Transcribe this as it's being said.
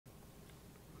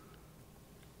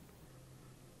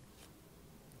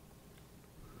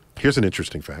Here's an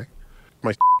interesting fact.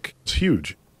 My is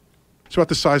huge. It's about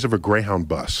the size of a Greyhound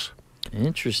bus.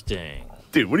 Interesting.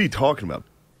 Dude, what are you talking about?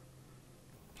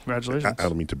 Congratulations. I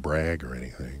don't mean to brag or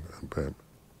anything. But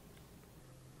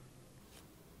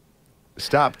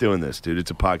Stop doing this, dude.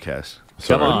 It's a podcast.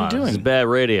 Come on, what are you doing? this is bad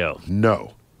radio.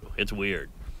 no. It's weird.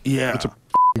 Yeah. It's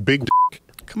a big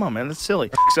Come on, man. That's silly.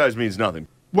 Size means nothing.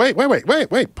 Wait.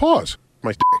 Pause.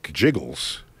 My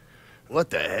jiggles. What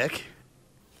the heck?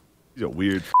 He's a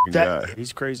weird That, guy.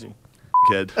 he's crazy.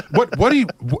 Kid.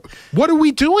 What are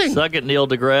we doing? Suck it, Neil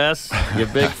deGrasse. You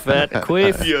big fat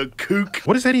queef. You kook.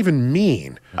 What does that even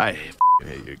mean? I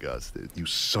hate your guts, dude. You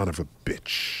son of a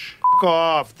bitch. F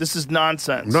off. This is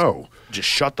nonsense. No. Just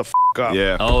shut the f up.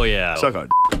 Yeah. Oh, yeah. Suck on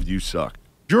you suck.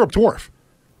 You're a dwarf.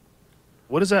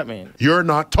 What does that mean? You're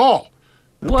not tall.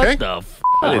 What Okay? the f?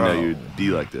 I didn't know you'd be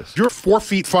like this. You're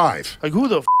 4'5". Like, who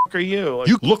the f are you? Like,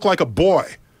 You look like a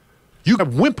boy. You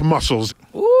have wimp muscles.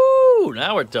 Ooh,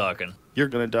 now we're talking. you're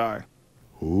going to die.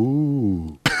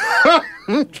 Ooh.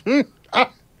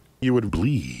 You would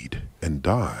bleed and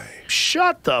die.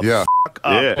 Shut the Yeah. f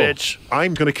up, Yeah. bitch.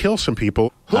 I'm going to kill some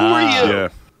people. Who are you? Yeah.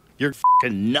 You're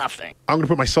f***ing nothing. I'm going to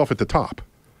put myself at the top.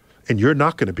 And you're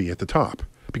not going to be at the top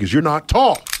because you're not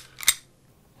tall.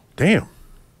 Damn.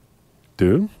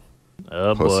 Dude.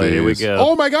 Oh, boy, here we go.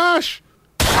 Oh, my gosh.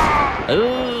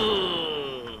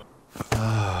 Ooh.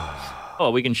 Oh,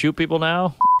 we can shoot people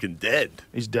now? Fucking dead.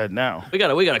 He's dead now. We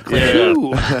gotta clean it up. Ooh.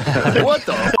 What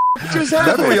the f? Just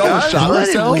Remember we almost shot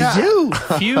ourselves? do?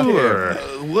 Fewer.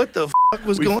 What the f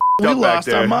was going on? f***ed We up back lost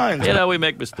our there. minds. You know, we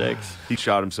make mistakes. He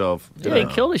shot himself. Yeah, he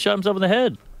killed. He shot himself in the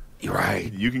head. You're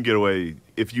right. You can get away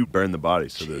if you burn the body.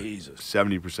 So Jesus. the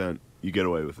 70% you get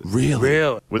away with it. Really?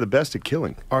 Really? We're the best at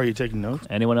killing. Are you taking notes?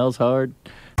 Anyone else hard?